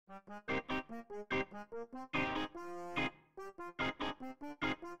Hey,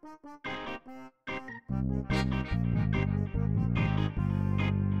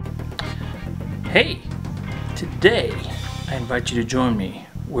 today I invite you to join me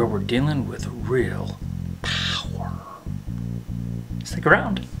where we're dealing with real power. Stick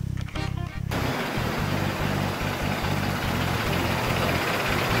around.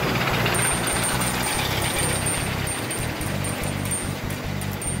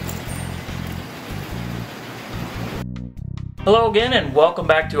 Hello again and welcome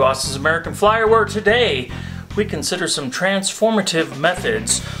back to Austin's American Flyer, where today we consider some transformative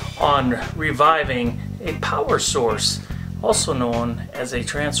methods on reviving a power source, also known as a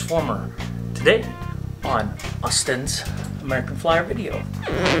transformer. Today on Austin's American Flyer video.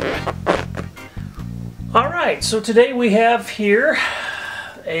 Alright, so today we have here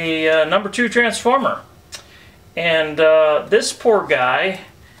a number 2 transformer. And this poor guy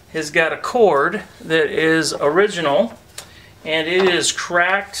has got a cord that is original, and it is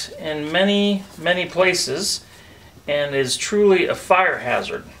cracked in many places and is truly a fire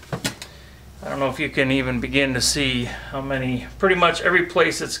hazard. I don't know if you can even begin to see how many, pretty much every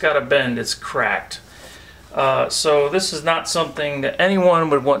place it's got a bend, it's cracked. So this is not something that anyone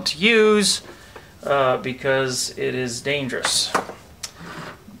would want to use because it is dangerous.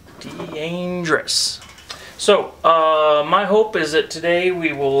 Dangerous. So my hope is that today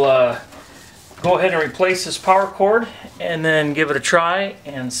we will go ahead and replace this power cord and then give it a try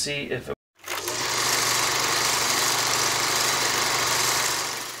and see if it...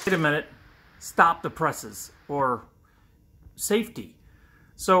 Wait a minute. Stop the presses, or safety.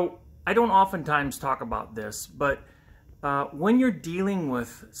 So I don't oftentimes talk about this, but when you're dealing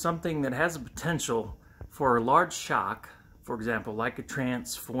with something that has a potential for a large shock, for example, like a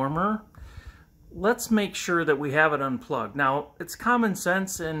transformer, let's make sure that we have it unplugged. Now, it's common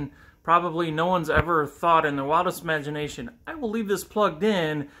sense, and probably no one's ever thought in their wildest imagination, I will leave this plugged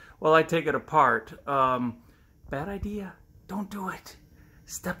in while I take it apart. Bad idea. Don't do it.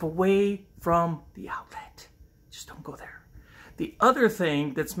 Step away from the outlet. Just don't go there. The other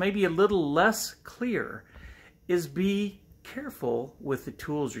thing that's maybe a little less clear is be careful with the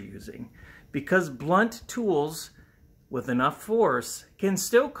tools you're using, because blunt tools with enough force can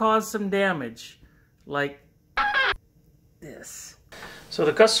still cause some damage, like this. So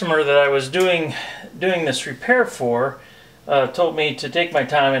the customer that I was doing this repair for told me to take my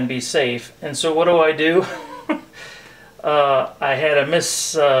time and be safe, and so what do? I had a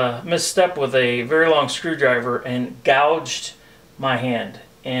misstep with a very long screwdriver and gouged my hand,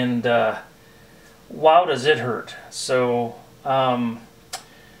 and wow, does it hurt. So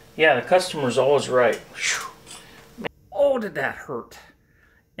yeah, the customer's always right. Whew. Oh, did that hurt.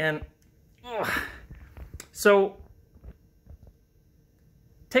 And so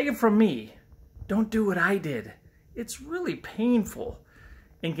take it from me, don't do what I did. It's really painful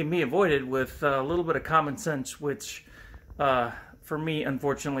and can be avoided with a little bit of common sense, which for me,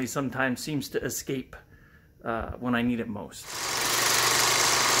 unfortunately, sometimes seems to escape when I need it most.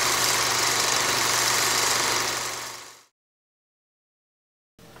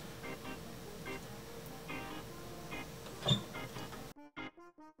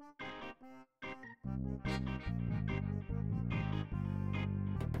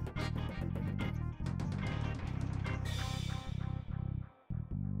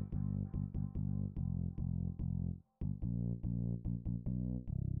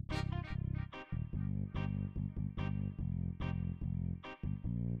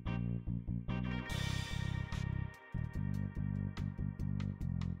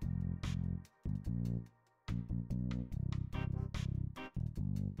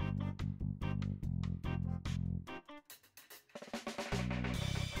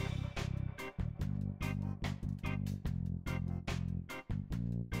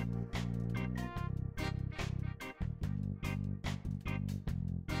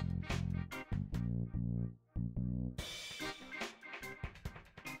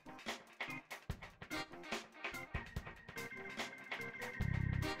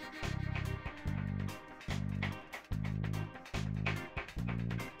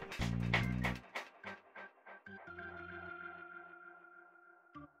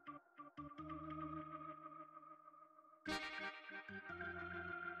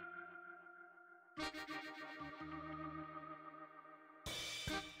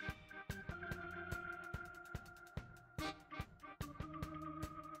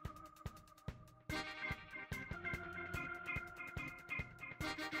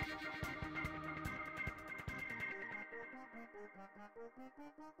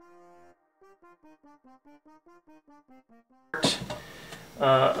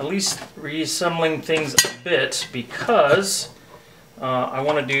 at least reassembling things a bit, because I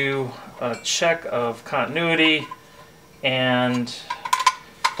want to do a check of continuity, and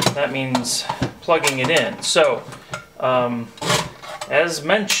that means plugging it in. So as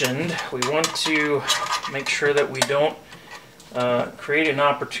mentioned, we want to make sure that we don't create an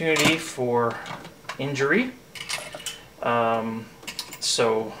opportunity for injury.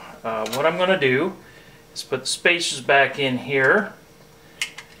 So what I'm going to do is put the spacers back in here,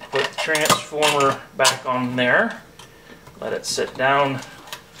 put the transformer back on there, let it sit down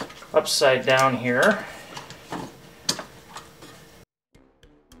upside down here.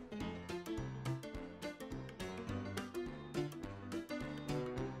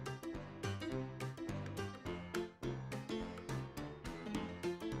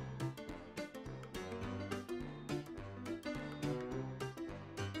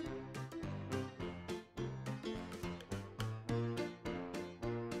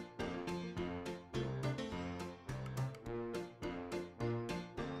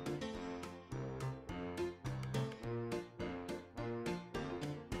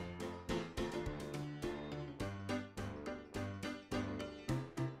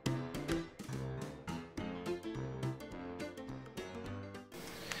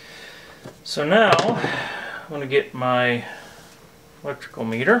 So now I'm going to get my electrical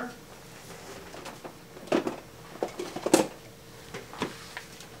meter.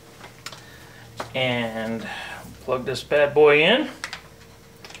 And plug this bad boy in.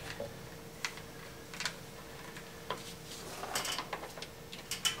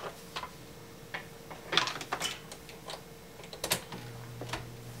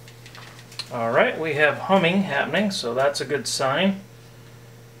 Alright, we have humming happening, so that's a good sign.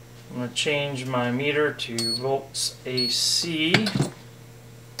 I'm going to change my meter to volts AC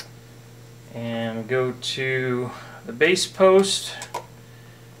and go to the base post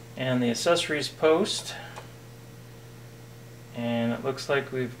and the accessories post, and it looks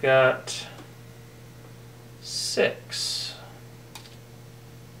like we've got 6.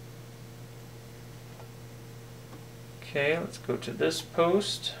 Okay, let's go to this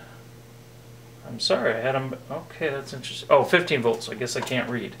post. I'm sorry, I had them. Okay, that's interesting. Oh, 15 volts. I guess I can't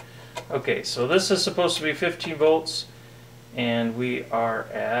read. Okay, so this is supposed to be 15 volts, and we are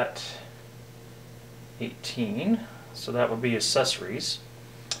at 18, so that would be accessories.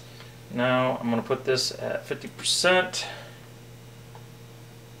 Now I'm going to put this at 50%.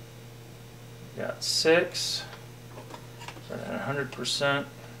 Got 6, so at 100%,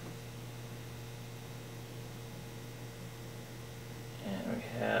 and we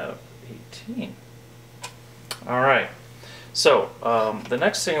have 18. All right. So the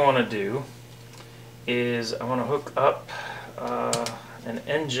next thing I want to do is I want to hook up an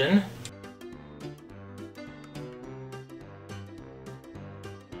engine.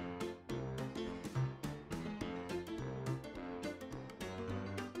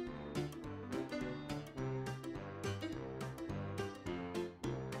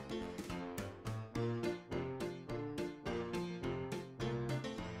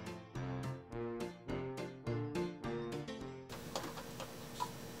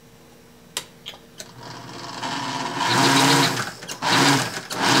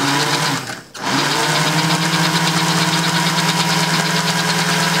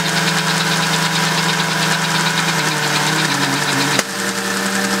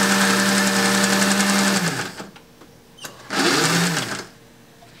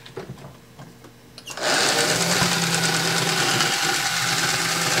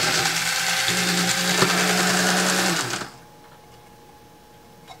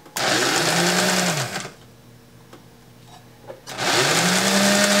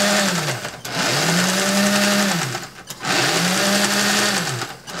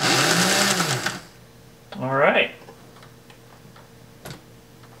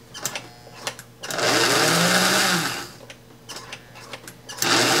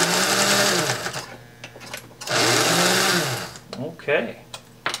 Okay.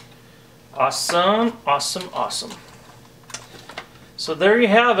 Awesome, awesome, awesome. So there you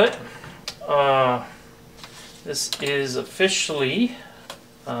have it. This is officially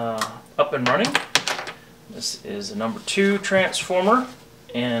up and running. This is a number 2 transformer,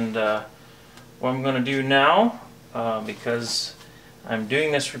 and what I'm going to do now, because I'm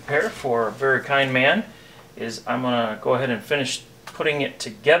doing this repair for a very kind man, is I'm going to go ahead and finish putting it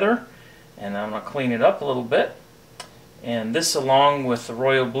together, and I'm going to clean it up a little bit. And this, along with the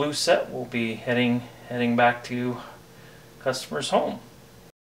royal blue set, will be heading back to customer's home.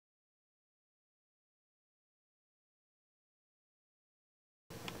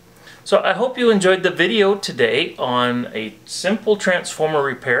 So I hope you enjoyed the video today on a simple transformer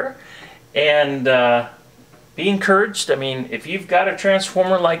repair, and be encouraged. I mean, if you've got a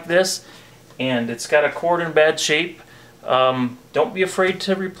transformer like this and it's got a cord in bad shape, don't be afraid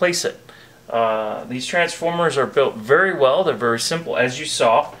to replace it. These transformers are built very well. They're very simple, as you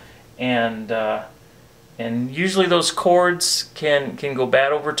saw, and usually those cords can go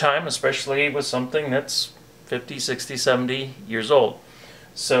bad over time, especially with something that's 50, 60, 70 years old.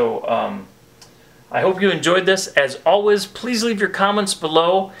 So I hope you enjoyed this. As always, please leave your comments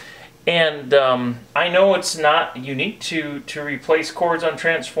below. And I know it's not unique to replace cords on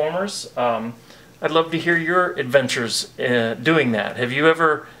transformers. I'd love to hear your adventures doing that. Have you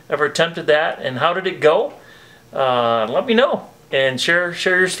ever attempted that, and how did it go? Let me know and share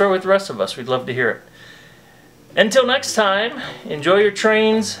your story with the rest of us. We'd love to hear it. Until next time, enjoy your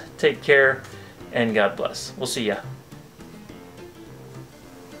trains, take care, and God bless. We'll see ya.